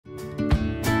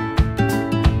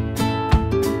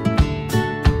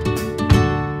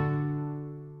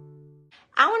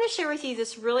share with you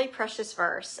this really precious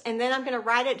verse, and then I'm going to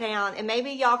write it down, and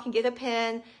maybe y'all can get a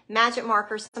pen, magic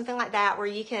marker, something like that, where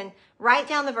you can write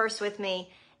down the verse with me.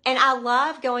 And I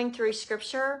love going through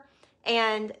scripture,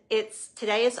 and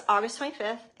today is August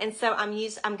 25th, and so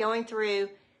I'm going through,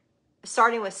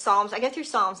 starting with Psalms. I go through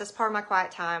Psalms. That's part of my quiet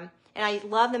time, and I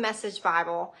love the Message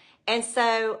Bible. And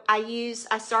so I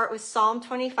start with Psalm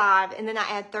 25, and then I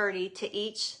add 30 to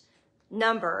each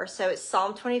number. So it's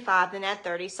Psalm 25, then add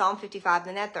 30, Psalm 55,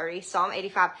 then add 30, Psalm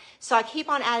 85. So I keep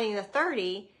on adding the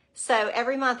 30. So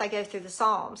every month I go through the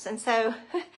Psalms. And so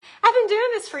I've been doing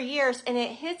this for years, and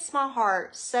it hits my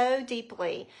heart so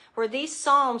deeply, where these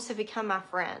Psalms have become my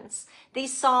friends.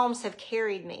 These Psalms have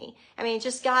carried me. I mean,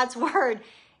 just God's word.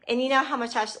 And you know how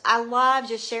much I love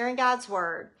just sharing God's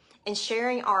word and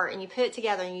sharing art, and you put it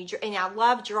together, and I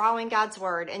love drawing God's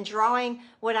word and drawing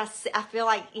what I feel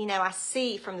like, I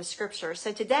see from the scripture.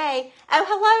 So today, oh,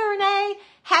 hello, Renee.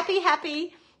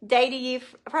 Happy day to you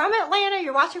from Atlanta.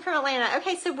 You're watching from Atlanta.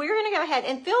 Okay, so we're going to go ahead,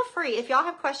 and feel free, if y'all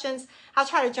have questions, I'll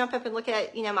try to jump up and look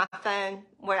at, my phone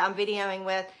where I'm videoing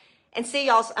with, and see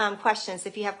y'all's questions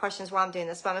if you have questions while I'm doing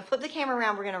this. But I'm going to flip the camera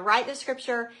around. We're going to write the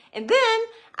scripture, and then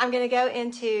I'm going to go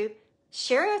into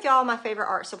sharing with y'all my favorite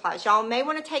art supplies. Y'all may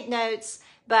want to take notes,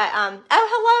 but, oh,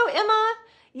 hello, Emma.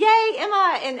 Yay,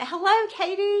 Emma. And hello,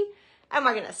 Katie. Oh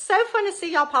my goodness. So fun to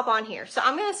see y'all pop on here. So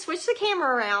I'm going to switch the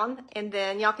camera around, and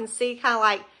then y'all can see kind of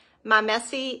like my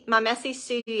messy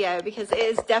studio, because it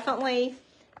is definitely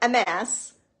a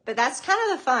mess, but that's kind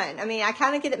of the fun. I mean, I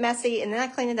kind of get it messy, and then I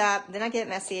clean it up, then I get it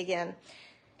messy again.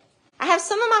 I have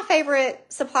some of my favorite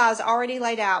supplies already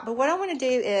laid out, but what I want to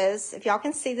do is, if y'all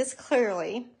can see this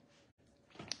clearly,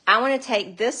 I want to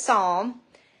take this psalm,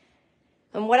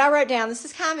 and what I wrote down, this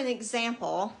is kind of an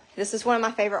example. This is one of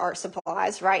my favorite art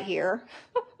supplies right here.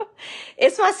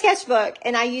 It's my sketchbook,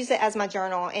 and I use it as my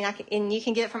journal, and you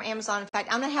can get it from Amazon. In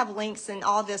fact, I'm going to have links and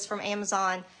all this from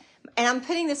Amazon, and I'm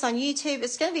putting this on YouTube.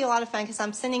 It's going to be a lot of fun, because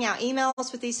I'm sending out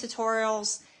emails with these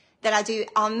tutorials that I do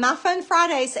on my Fun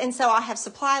Fridays, and so I have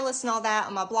supply lists and all that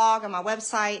on my blog, on my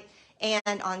website,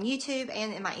 and on YouTube,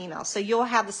 and in my email. So you'll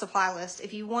have the supply list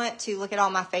if you want to look at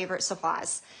all my favorite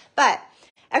supplies. But,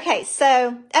 okay,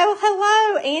 so, oh,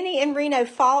 hello, Annie and Reno.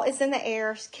 Fall is in the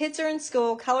air. Kids are in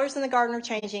school. Colors in the garden are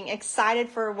changing. Excited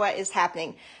for what is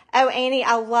happening. Oh, Annie,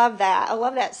 I love that. I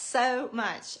love that so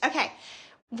much. Okay,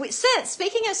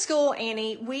 speaking of school,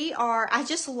 Annie, I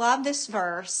just love this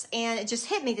verse, and it just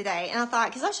hit me today. And I thought,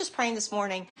 because I was just praying this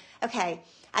morning, okay,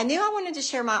 I knew I wanted to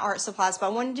share my art supplies, but I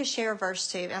wanted to share a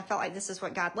verse too, and I felt like this is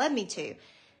what God led me to.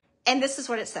 And this is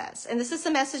what it says, and this is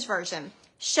the Message version.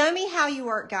 Show me how you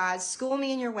work, God. School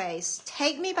me in your ways.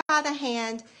 Take me by the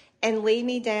hand and lead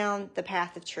me down the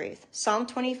path of truth. Psalm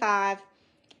 25,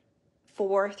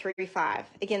 4-5.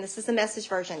 Again, this is the Message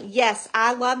version. Yes,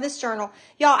 I love this journal.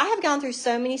 Y'all, I have gone through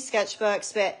so many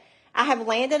sketchbooks, but I have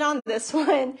landed on this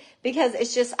one because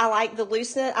it's just, I like the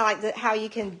looseness. I like how you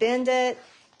can bend it,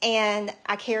 and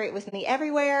I carry it with me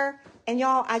everywhere. And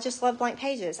y'all, I just love blank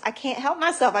pages. I can't help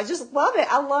myself. I just love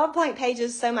it. I love blank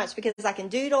pages so much, because I can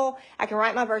doodle, I can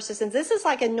write my verses, and this is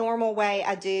like a normal way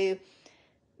I do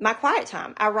my quiet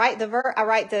time. I write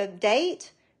the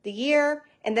date, the year,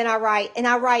 and then I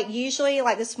write usually,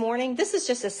 like this morning, this is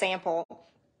just a sample.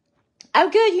 Oh,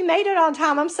 good, you made it on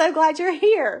time. I'm so glad you're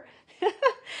here. Oh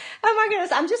my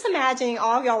goodness, I'm just imagining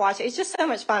all of y'all watching. It's just so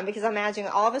much fun, because I'm imagining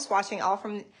all of us watching, all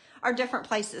from our different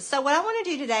places. So what I want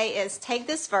to do today is take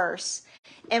this verse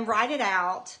and write it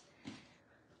out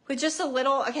with just a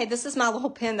little, okay, this is my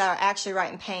little pen that I actually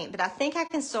write in paint, but I think I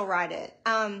can still write it.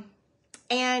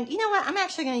 And you know what? I'm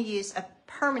actually going to use a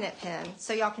permanent pen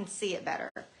so y'all can see it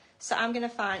better. So I'm going to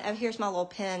find, oh, here's my little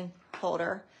pen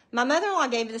holder. My mother-in-law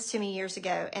gave this to me years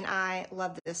ago, and I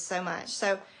love this so much.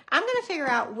 So I'm going to figure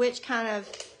out which kind of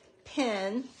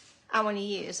pen I want to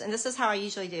use. And this is how I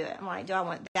usually do it. I'm like, do I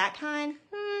want that kind?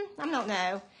 I don't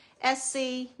know.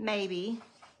 SC, maybe.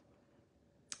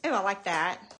 Oh, I like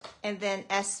that. And then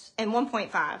 1.5.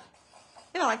 Oh,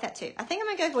 I like that too. I think I'm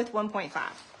going to go with 1.5.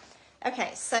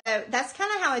 Okay, so that's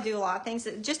kind of how I do a lot of things.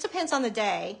 It just depends on the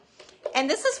day. And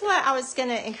this is what I was going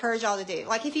to encourage y'all to do.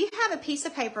 Like, if you have a piece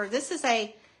of paper, this is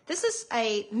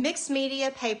a mixed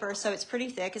media paper, so it's pretty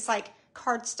thick. It's like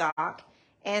cardstock.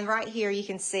 And right here you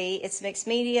can see it's mixed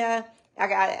media.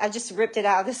 I just ripped it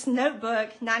out of this notebook,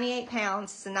 98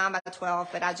 pounds. It's a 9x12,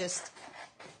 but I just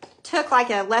took like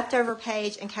a leftover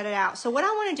page and cut it out. So what I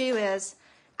want to do is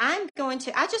I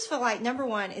just feel like, number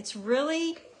one, it's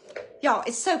really, y'all,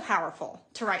 it's so powerful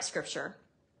to write scripture.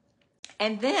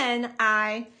 And then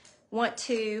I want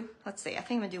to, let's see, I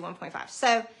think I'm going to do 1.5.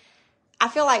 So I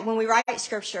feel like when we write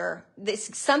scripture,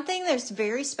 it's something that's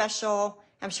very special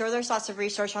I'm sure there's lots of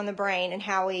research on the brain and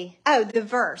how the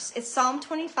verse. It's Psalm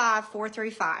 25, 4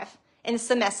 through 5. And it's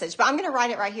the Message. But I'm going to write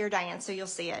it right here, Diane, so you'll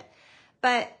see it.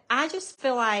 But I just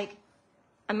feel like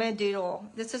I'm going to doodle.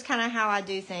 This is kind of how I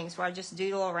do things, where I just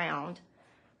doodle around.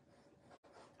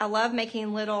 I love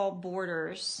making little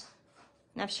borders.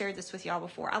 And I've shared this with y'all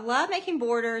before. I love making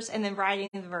borders and then writing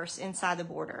the verse inside the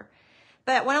border.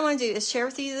 But what I want to do is share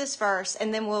with you this verse,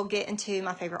 and then we'll get into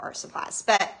my favorite art supplies.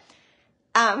 But,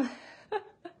 oh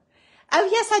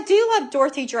yes, I do love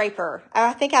Dorothy Draper.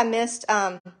 I think I missed,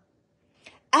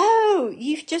 oh,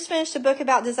 you've just finished a book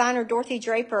about designer Dorothy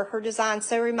Draper. Her designs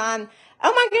so remind,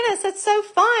 oh my goodness, that's so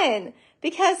fun.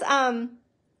 Because,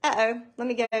 let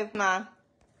me go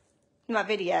my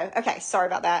video. Okay, sorry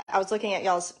about that. I was looking at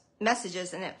y'all's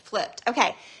messages and it flipped.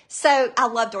 Okay, so I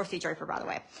love Dorothy Draper, by the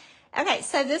way. Okay,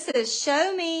 so this is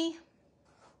show me.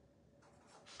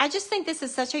 I just think this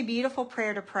is such a beautiful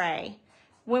prayer to pray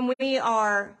when we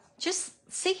are just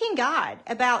seeking God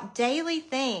about daily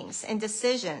things and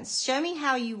decisions. Show me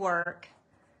how you work.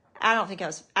 I don't think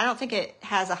it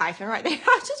has a hyphen right there.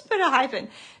 I just put a hyphen.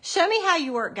 Show me how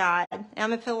you work, God. And I'm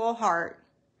going to put a little heart.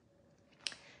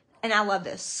 And I love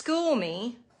this. School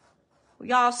me.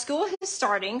 Y'all, school is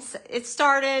starting. It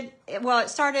started about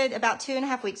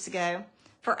 2.5 weeks ago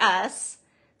for us.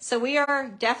 So we are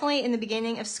definitely in the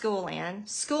beginning of school land.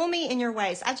 School me in your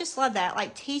ways. I just love that.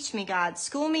 Like, teach me, God.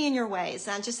 School me in your ways.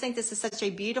 And I just think this is such a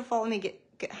beautiful, let me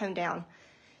get home down.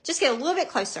 Just get a little bit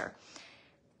closer.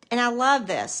 And I love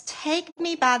this. Take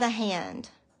me by the hand.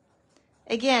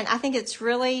 Again, I think it's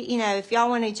really, if y'all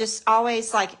want to just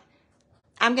always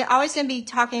I'm always going to be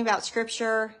talking about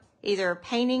scripture, either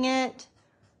painting it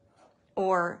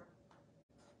or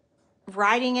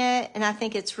writing it. And I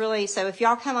think it's really, so if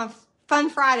y'all come on Fun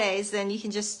Fridays, then you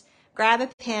can just grab a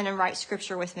pen and write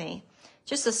scripture with me.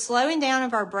 Just a slowing down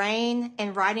of our brain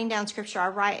and writing down scripture. I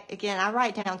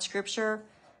write down scripture,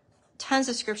 tons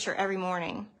of scripture every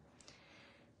morning.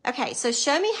 Okay, so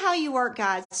show me how you work,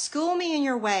 God. School me in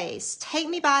your ways. Take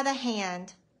me by the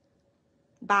hand.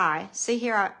 See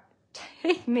here,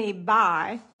 take me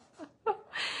by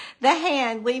the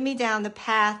hand. Lead me down the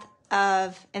path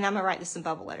of, and I'm going to write this in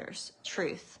bubble letters,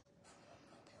 truth.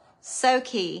 So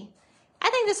key. I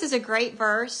think this is a great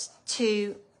verse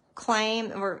to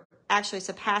claim, or actually it's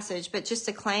a passage, but just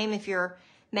to claim if you're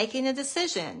making a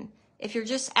decision, if you're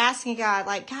just asking God,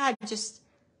 God, just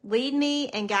lead me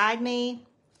and guide me.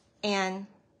 And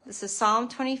this is Psalm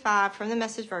 25 from the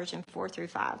Message version, 4 through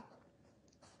 5.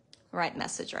 Right,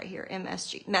 Message right here,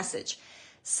 MSG, Message.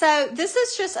 So this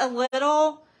is just a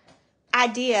little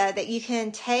idea that you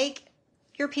can take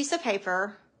your piece of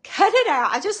paper, cut it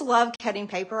out. I just love cutting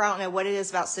paper. I don't know what it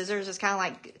is about scissors. It's kind of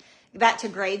like back to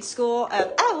grade school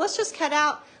of, let's just cut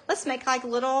out, let's make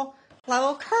little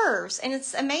curves. And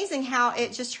it's amazing how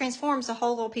it just transforms a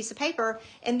whole little piece of paper.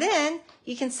 And then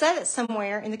you can set it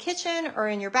somewhere in the kitchen or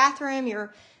in your bathroom,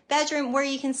 your bedroom, where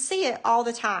you can see it all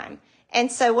the time.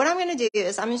 And so what I'm going to do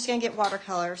is I'm just going to get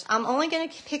watercolors. I'm only going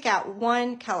to pick out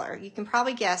one color. You can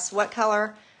probably guess what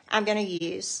color I'm going to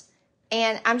use.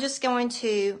 And I'm just going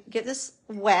to get this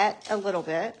wet a little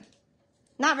bit.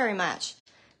 Not very much.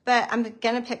 But I'm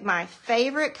going to pick my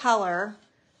favorite color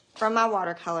from my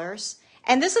watercolors.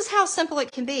 And this is how simple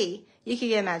it can be. You could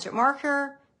get a magic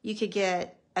marker. You could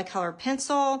get a colored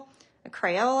pencil, a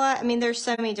Crayola. I mean, there's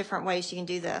so many different ways you can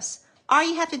do this. All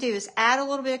you have to do is add a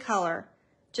little bit of color.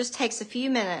 Just takes a few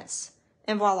minutes,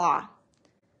 and voila.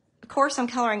 Of course, I'm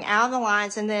coloring out of the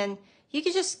lines, and then you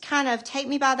can just kind of take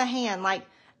me by the hand,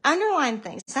 underline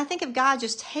things. I think of God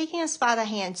just taking us by the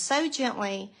hand so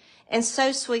gently and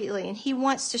so sweetly, and he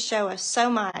wants to show us so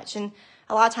much. And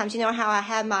a lot of times, you know how I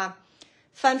had my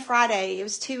Fun Friday, it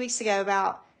was 2 weeks ago,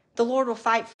 about the Lord will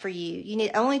fight for you. You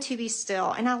need only to be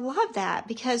still. And I love that,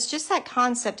 because just that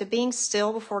concept of being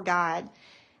still before God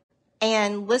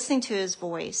and listening to his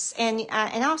voice. And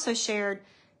I also shared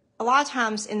a lot of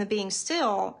times in the being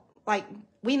still,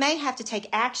 we may have to take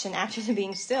action after the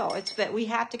being still. But we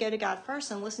have to go to God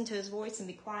first and listen to his voice and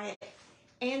be quiet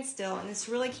and still. And it's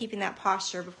really keeping that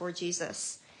posture before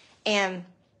Jesus and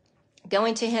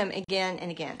going to him again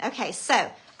and again. Okay,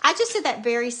 so I just did that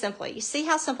very simply. You see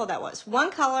how simple that was.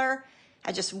 One color.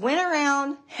 I just went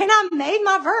around and I made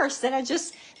my verse that it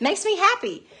just makes me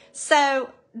happy.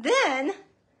 So then,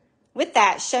 with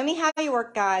that, show me how you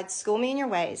work, God. School me in your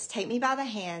ways. Take me by the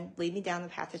hand. Lead me down the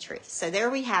path of truth. So there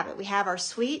we have it. We have our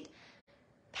sweet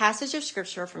passage of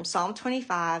scripture from Psalm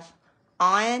 25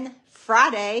 on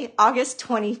Friday, August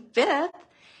 25th.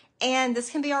 And this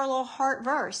can be our little heart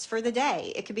verse for the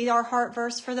day. It could be our heart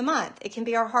verse for the month. It can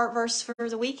be our heart verse for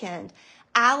the weekend.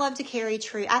 I love to carry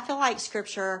truth. I feel like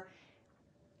scripture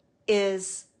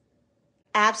is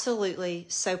absolutely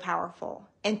so powerful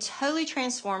and totally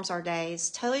transforms our days,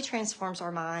 totally transforms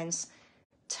our minds,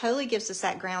 totally gives us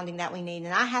that grounding that we need.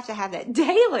 And I have to have that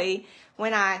daily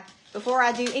before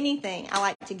I do anything. I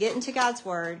like to get into God's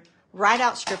word, write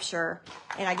out scripture,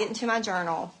 and I get into my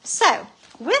journal. So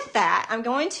with that, I'm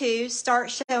going to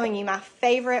start showing you my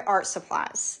favorite art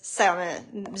supplies. So I'm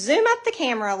going to zoom up the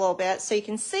camera a little bit so you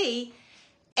can see,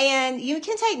 and you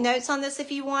can take notes on this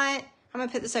if you want. I'm going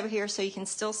to put this over here so you can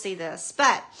still see this,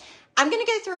 but I'm going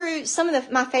to go through some of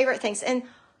my favorite things. And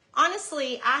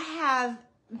honestly, I've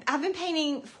been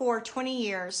painting for 20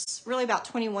 years, really about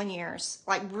 21 years,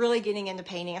 like really getting into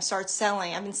painting.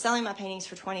 I've been selling my paintings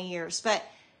for 20 years, but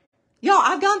y'all,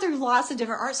 I've gone through lots of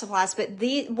different art supplies, but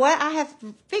what I have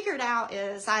figured out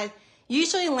is I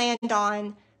usually land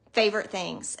on favorite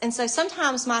things. And so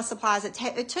sometimes my supplies,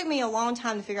 it took me a long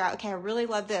time to figure out, okay, I really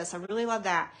love this, I really love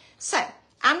that. So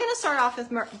I'm going to start off with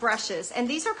brushes, and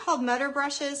these are called motor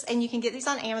brushes, and you can get these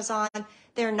on Amazon.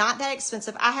 They're not that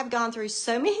expensive. I have gone through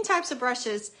so many types of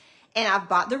brushes, and I've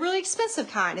bought the really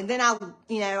expensive kind, and then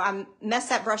I mess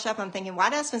that brush up. I'm thinking, why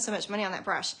did I spend so much money on that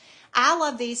brush? I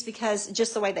love these because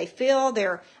just the way they feel.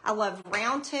 I love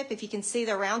round tip. If you can see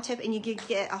the round tip, and you can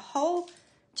get a whole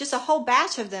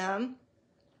batch of them,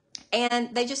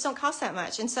 and they just don't cost that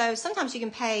much. And so sometimes you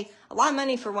can pay a lot of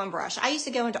money for one brush. I used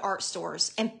to go into art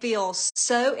stores and feel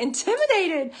so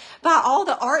intimidated by all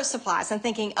the art supplies. I'm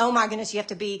thinking, oh my goodness, you have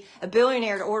to be a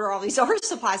billionaire to order all these art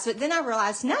supplies. But then I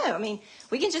realized, no, I mean,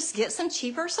 we can just get some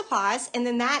cheaper supplies, and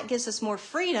then that gives us more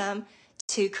freedom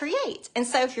to create. And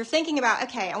so if you're thinking about,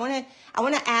 okay, I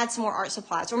want to add some more art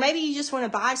supplies, or maybe you just want to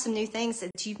buy some new things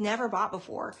that you've never bought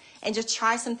before and just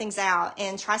try some things out,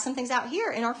 and try some things out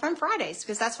here in our Fun Fridays,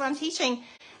 because that's what I'm teaching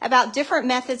about, different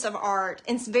methods of art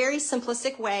in very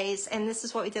simplistic ways. And this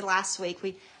is what we did last week.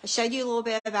 I showed you a little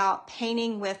bit about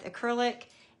painting with acrylic,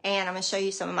 and I'm going to show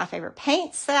you some of my favorite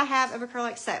paints that I have of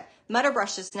acrylic. So motor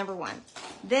brushes, number one.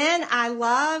 Then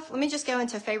let me just go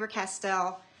into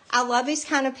Faber-Castell. I love these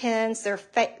kind of pens.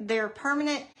 They're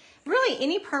permanent. Really,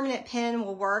 any permanent pen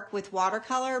will work with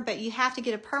watercolor, but you have to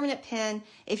get a permanent pen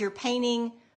if you're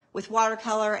painting with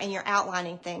watercolor and you're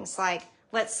outlining things. Like,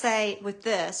 let's say with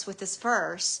this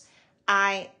verse,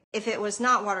 if it was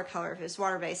not watercolor, if it was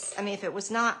water-based, if it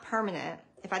was not permanent,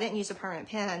 if I didn't use a permanent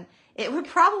pen, it would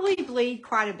probably bleed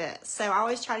quite a bit. So I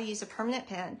always try to use a permanent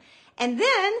pen. And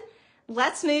then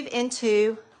let's move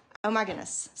into, oh my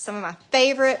goodness, some of my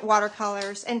favorite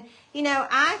watercolors. And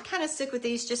I kind of stick with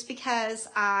these just because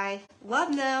I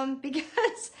love them,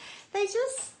 because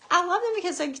I love them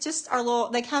because they just are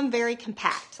they come very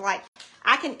compact. Like,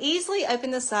 I can easily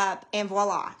open this up and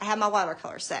voila, I have my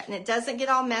watercolor set, and it doesn't get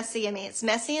all messy. It's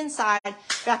messy inside,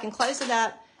 but I can close it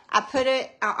up. I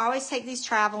always take these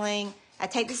traveling. I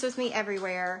take these with me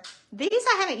everywhere. These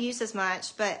I haven't used as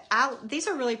much, but these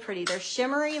are really pretty. They're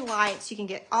shimmery lights. You can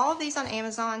get all of these on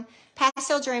Amazon,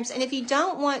 Pastel Dreams. And if you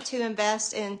don't want to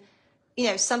invest in,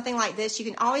 something like this, you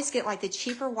can always get like the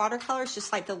cheaper watercolors,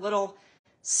 just like the little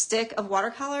stick of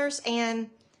watercolors, and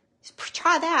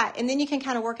try that. And then you can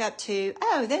kind of work up to,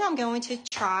 then I'm going to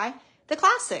try the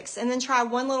classics, and then try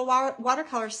one little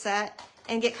watercolor set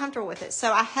and get comfortable with it.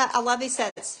 So I love these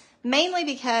sets mainly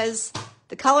because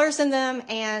the colors in them,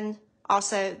 and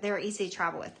also they're easy to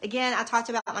travel with. Again, I talked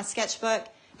about my sketchbook.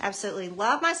 Absolutely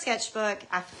love my sketchbook.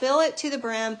 I fill it to the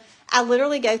brim. I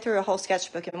literally go through a whole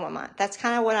sketchbook in 1 month. That's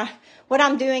kind of what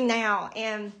I'm doing now.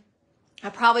 And I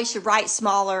probably should write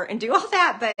smaller and do all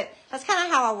that, but that's kind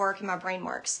of how I work and my brain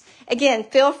works. Again,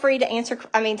 feel free to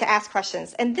to ask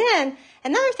questions. And then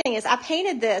another thing is, I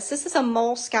painted this. This is a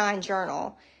Moleskine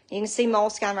journal. You can see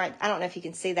Moleskine right. I don't know if you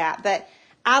can see that, but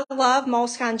I love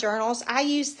Moleskine journals. I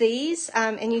use these,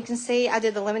 and you can see I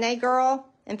did the Lemonade Girl.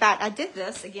 In fact, I did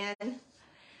this again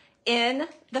in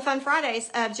the Fun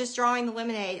Fridays of just drawing the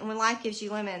lemonade. And when life gives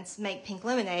you lemons, make pink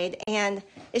lemonade. And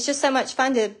it's just so much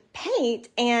fun to paint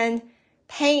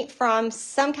from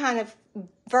some kind of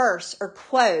verse or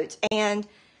quote. And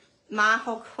my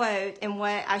whole quote and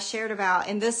what I shared about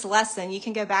in this lesson, you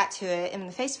can go back to it in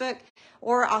the Facebook,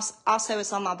 or also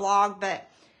it's on my blog,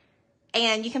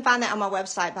 and you can find that on my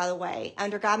website, by the way,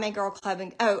 under God Made Girl Club.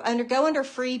 And go under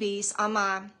freebies on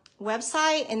my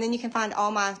website, and then you can find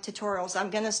all my tutorials. I'm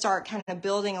going to start kind of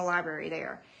building a library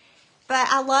there. But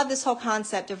I love this whole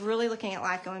concept of really looking at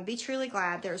life going, be truly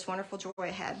glad, there's wonderful joy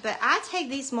ahead. But I take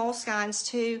these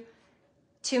Moleskines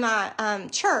to my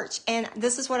church, and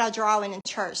this is what I draw in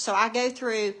church. So I go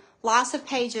through lots of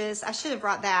pages. I should have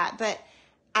brought that, but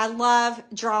I love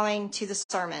drawing to the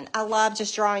sermon. I love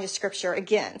just drawing to scripture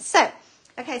again. So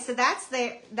Okay, so that's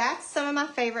some of my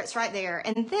favorites right there.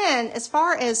 And then as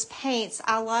far as paints,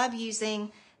 I love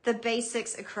using the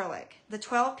Basics acrylic. The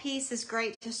 12 piece is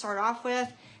great to start off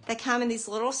with. They come in these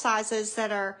little sizes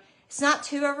that are, it's not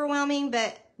too overwhelming,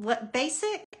 but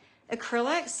basic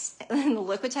acrylics in the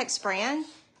Liquitex brand,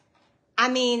 I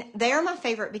mean, they are my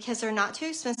favorite because they're not too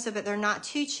expensive, but they're not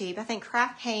too cheap. I think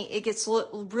craft paint, it gets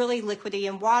really liquidy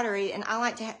and watery, and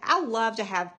I love to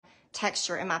have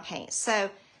texture in my paint. So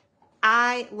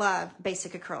I love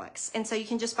basic acrylics. And so you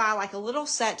can just buy like a little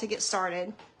set to get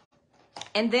started.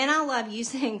 And then I love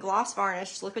using gloss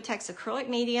varnish, Liquitex acrylic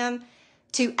medium,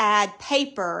 to add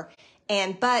paper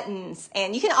and buttons.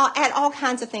 And you can add all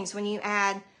kinds of things when you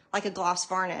add like a gloss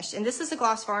varnish. And this is a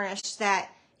gloss varnish that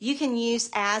you can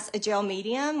use as a gel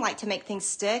medium, like to make things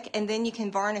stick, and then you can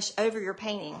varnish over your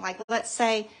painting. Like let's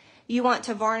say you want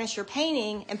to varnish your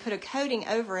painting and put a coating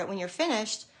over it when you're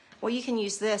finished. Well, you can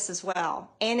use this as well.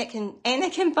 And it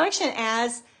can function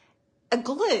as a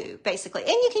glue, basically.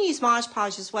 And you can use Mod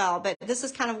Podge as well, but this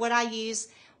is kind of what I use,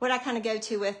 what I kind of go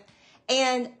to with.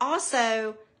 And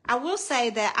also, I will say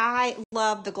that I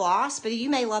love the gloss, but you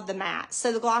may love the matte.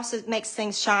 So the gloss makes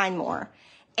things shine more.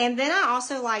 And then I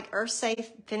also like Earth Safe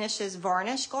Finishes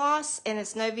Varnish Gloss, and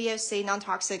it's no VOC,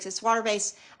 non-toxic, it's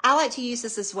water-based. I like to use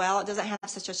this as well. It doesn't have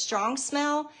such a strong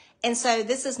smell. And so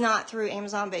this is not through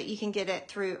Amazon, but you can get it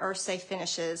through Earth Safe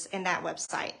Finishes in that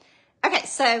website. Okay,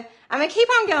 so I'm going to keep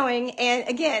on going. And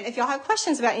again, if y'all have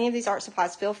questions about any of these art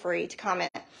supplies, feel free to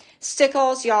comment.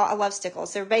 Stickles, y'all, I love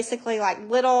stickles. They're basically like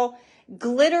little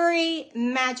glittery,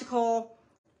 magical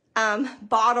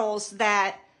bottles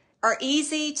that are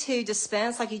easy to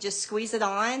dispense, like you just squeeze it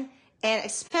on. And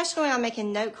especially when I'm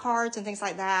making note cards and things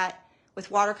like that with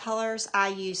watercolors, I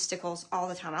use stickles all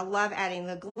the time. I love adding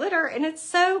the glitter, and it's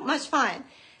so much fun.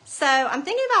 So I'm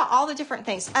thinking about all the different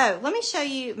things. Oh, let me show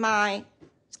you my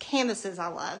canvases I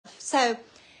love. So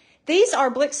these are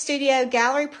Blick Studio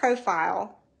Gallery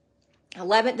Profile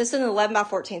 11. This is an 11 by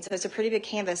 14, so it's a pretty big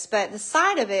canvas, but the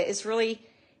side of it is really,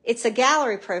 it's a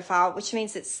gallery profile, which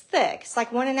means it's thick. It's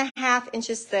like 1.5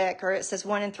 inches thick, or it says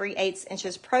 1 3/8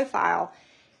 inches profile.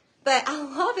 But I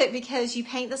love it because you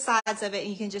paint the sides of it and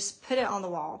you can just put it on the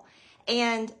wall.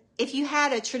 And if you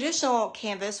had a traditional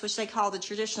canvas, which they call the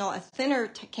traditional, a thinner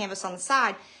canvas on the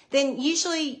side, then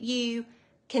usually you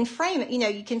can frame it,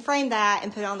 you can frame that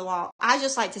and put it on the wall. I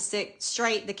just like to stick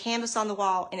straight the canvas on the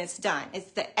wall and it's done.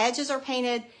 The edges are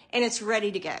painted and it's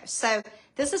ready to go. So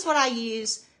this is what I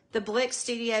use, the Blick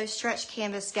Studio Stretch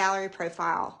Canvas Gallery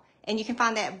Profile. And you can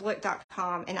find that at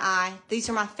blick.com. And these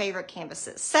are my favorite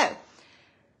canvases.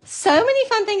 So many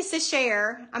fun things to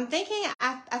share. I'm thinking,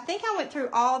 I think I went through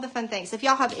all the fun things. If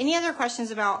y'all have any other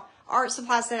questions about art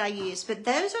supplies that I use, but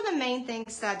those are the main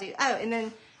things that I do. Oh, and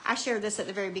then I shared this at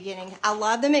the very beginning. I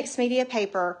love the mixed media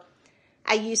paper.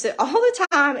 I use it all the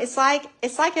time. It's like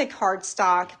a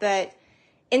cardstock, but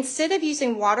instead of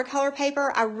using watercolor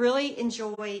paper, I really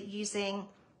enjoy using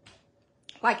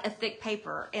like a thick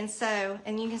paper. And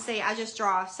you can see I just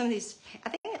draw some of these. I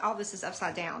think all this is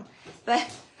upside down, but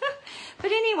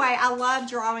anyway, I love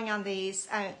drawing on these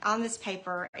on this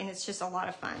paper, and it's just a lot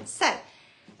of fun. So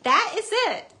that is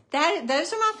it.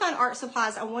 Those are my fun art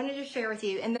supplies I wanted to share with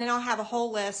you, and then I'll have a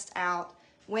whole list out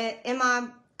in my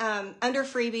under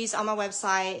freebies on my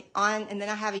website and then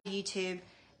I have a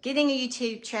getting a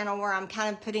YouTube channel where I'm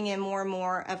kind of putting in more and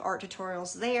more of art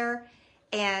tutorials there.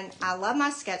 And I love my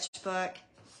sketchbook.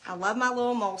 I love my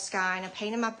little Moleskine. I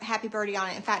painted my happy birdie on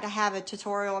it. In fact, I have a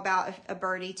tutorial about a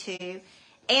birdie too.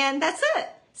 And that's it.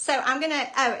 So I'm going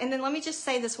to, and then let me just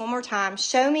say this one more time.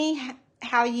 Show me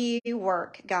how you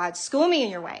work, God. School me in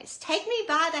your ways. Take me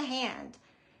by the hand.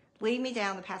 Lead me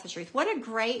down the path of truth. What a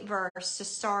great verse to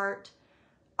start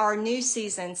our new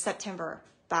season, September,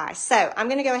 by. So I'm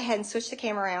going to go ahead and switch the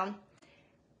camera around.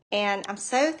 And I'm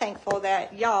so thankful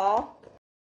that y'all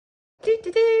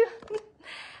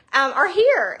are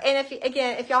here. And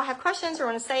if y'all have questions or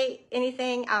want to say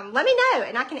anything, let me know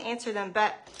and I can answer them.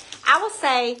 But I will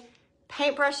say,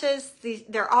 paintbrushes,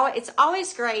 it's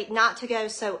always great not to go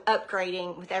so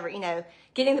upgrading with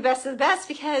getting the best of the best,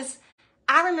 because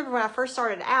I remember when I first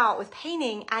started out with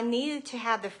painting, I needed to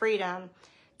have the freedom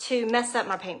to mess up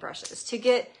my paintbrushes, to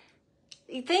get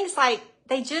things like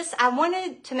I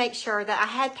wanted to make sure that I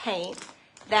had paint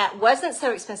that wasn't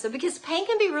so expensive, because paint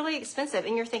can be really expensive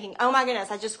and you're thinking, oh my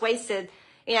goodness, I just wasted,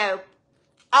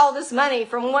 all this money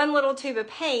from one little tube of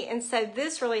paint. And so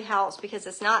this really helps because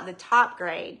it's not the top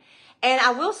grade. And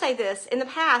I will say this, in the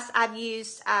past, I've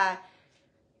used,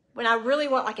 when I really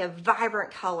want like a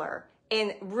vibrant color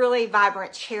and really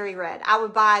vibrant cherry red, I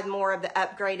would buy more of the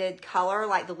upgraded color,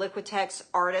 like the Liquitex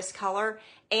Artist color.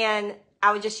 And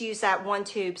I would just use that one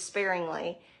tube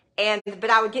sparingly. But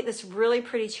I would get this really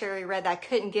pretty cherry red that I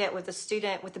couldn't get with a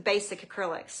student with the basic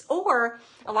acrylics. Or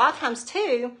a lot of times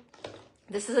too,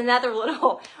 this is another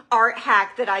little art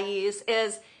hack that I use,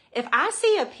 is if I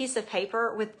see a piece of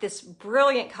paper with this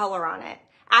brilliant color on it,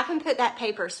 I can put that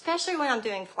paper, especially when I'm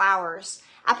doing flowers,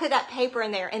 I put that paper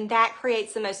in there and that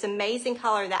creates the most amazing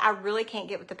color that I really can't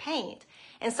get with the paint.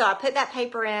 And so I put that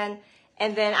paper in,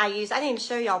 and then I didn't even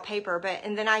show y'all paper,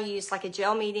 and then I use like a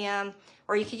gel medium,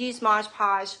 or you could use Mod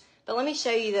Podge. But let me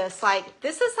show you this.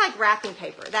 This is like wrapping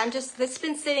paper that's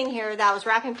been sitting here that I was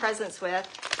wrapping presents with.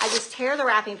 I just tear the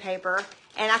wrapping paper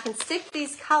and I can stick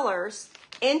these colors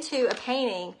into a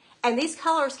painting, and these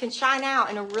colors can shine out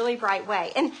in a really bright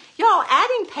way. And y'all,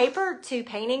 adding paper to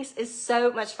paintings is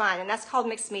so much fun, and that's called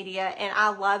mixed media, and I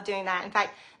love doing that. In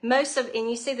fact, and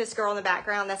you see this girl in the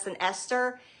background, that's an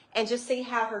Esther, and just see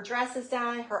how her dress is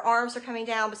done. Her arms are coming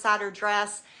down beside her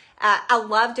dress. I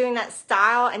love doing that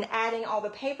style and adding all the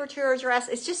paper to her dress.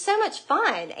 It's just so much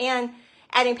fun, and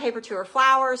adding paper to her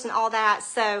flowers and all that.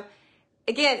 So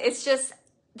again, it's just,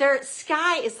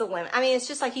 sky is the limit. I mean, it's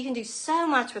just like you can do so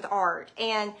much with art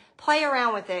and play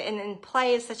around with it. And then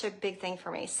play is such a big thing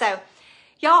for me. So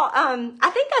y'all, I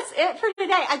think that's it for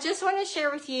today. I just want to share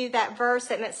with you that verse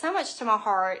that meant so much to my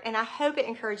heart. And I hope it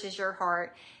encourages your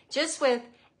heart, just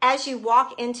as you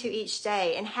walk into each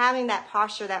day and having that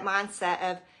posture, that mindset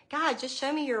of, God, just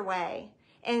show me your way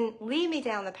and lead me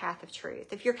down the path of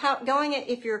truth. If you're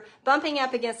bumping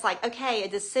up against a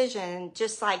decision,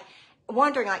 just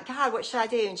wondering God, what should I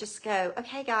do? And just go,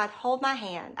 okay, God, hold my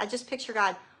hand. I just picture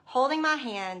God holding my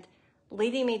hand,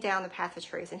 leading me down the path of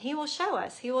truth. And he will show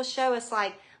us,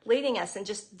 leading us, and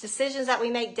just decisions that we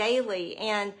make daily,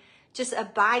 and just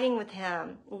abiding with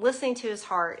him, listening to his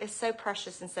heart is so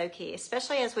precious and so key,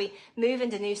 especially as we move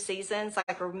into new seasons,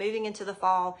 like we're moving into the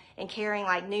fall and carrying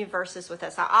new verses with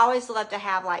us. I always love to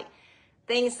have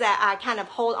things that I kind of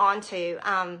hold on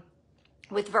to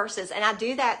with verses. And I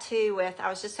do that too I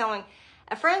was just telling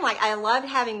a friend, I love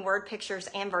having word pictures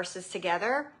and verses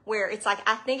together, where it's I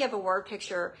think of a word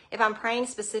picture. If I'm praying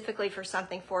specifically for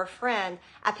something for a friend,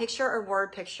 I picture a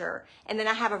word picture, and then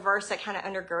I have a verse that kind of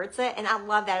undergirds it. And I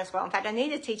love that as well. In fact, I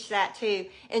need to teach that too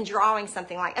in drawing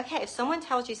something okay, if someone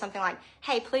tells you something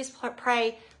hey, please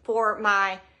pray for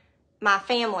my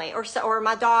family, or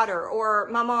my daughter, or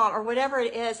my mom, or whatever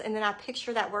it is, and then I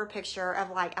picture that word picture of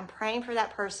I'm praying for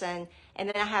that person, and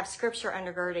then I have scripture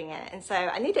undergirding it. And so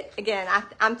I need to, again,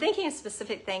 I'm thinking of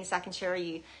specific things I can share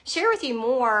with you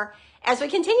more as we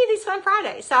continue these fun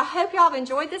Fridays. So I hope y'all have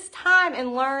enjoyed this time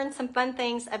and learned some fun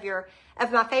things of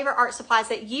my favorite art supplies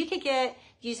that you could get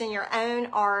using your own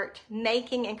art,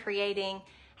 making and creating.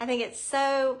 I think it's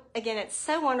so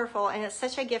wonderful, and it's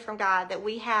such a gift from God that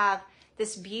we have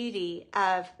this beauty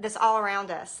of this all around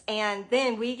us. And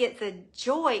then we get the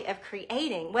joy of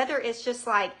creating, whether it's just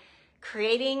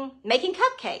making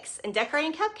cupcakes and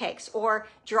decorating cupcakes, or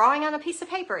drawing on a piece of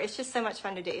paper. It's just so much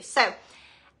fun to do. So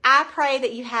I pray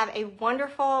that you have a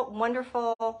wonderful,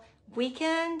 wonderful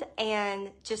weekend, and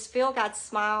just feel God's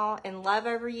smile and love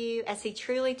over you as he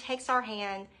truly takes our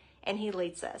hand and he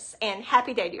leads us. And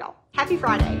happy day to y'all. Happy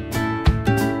Friday.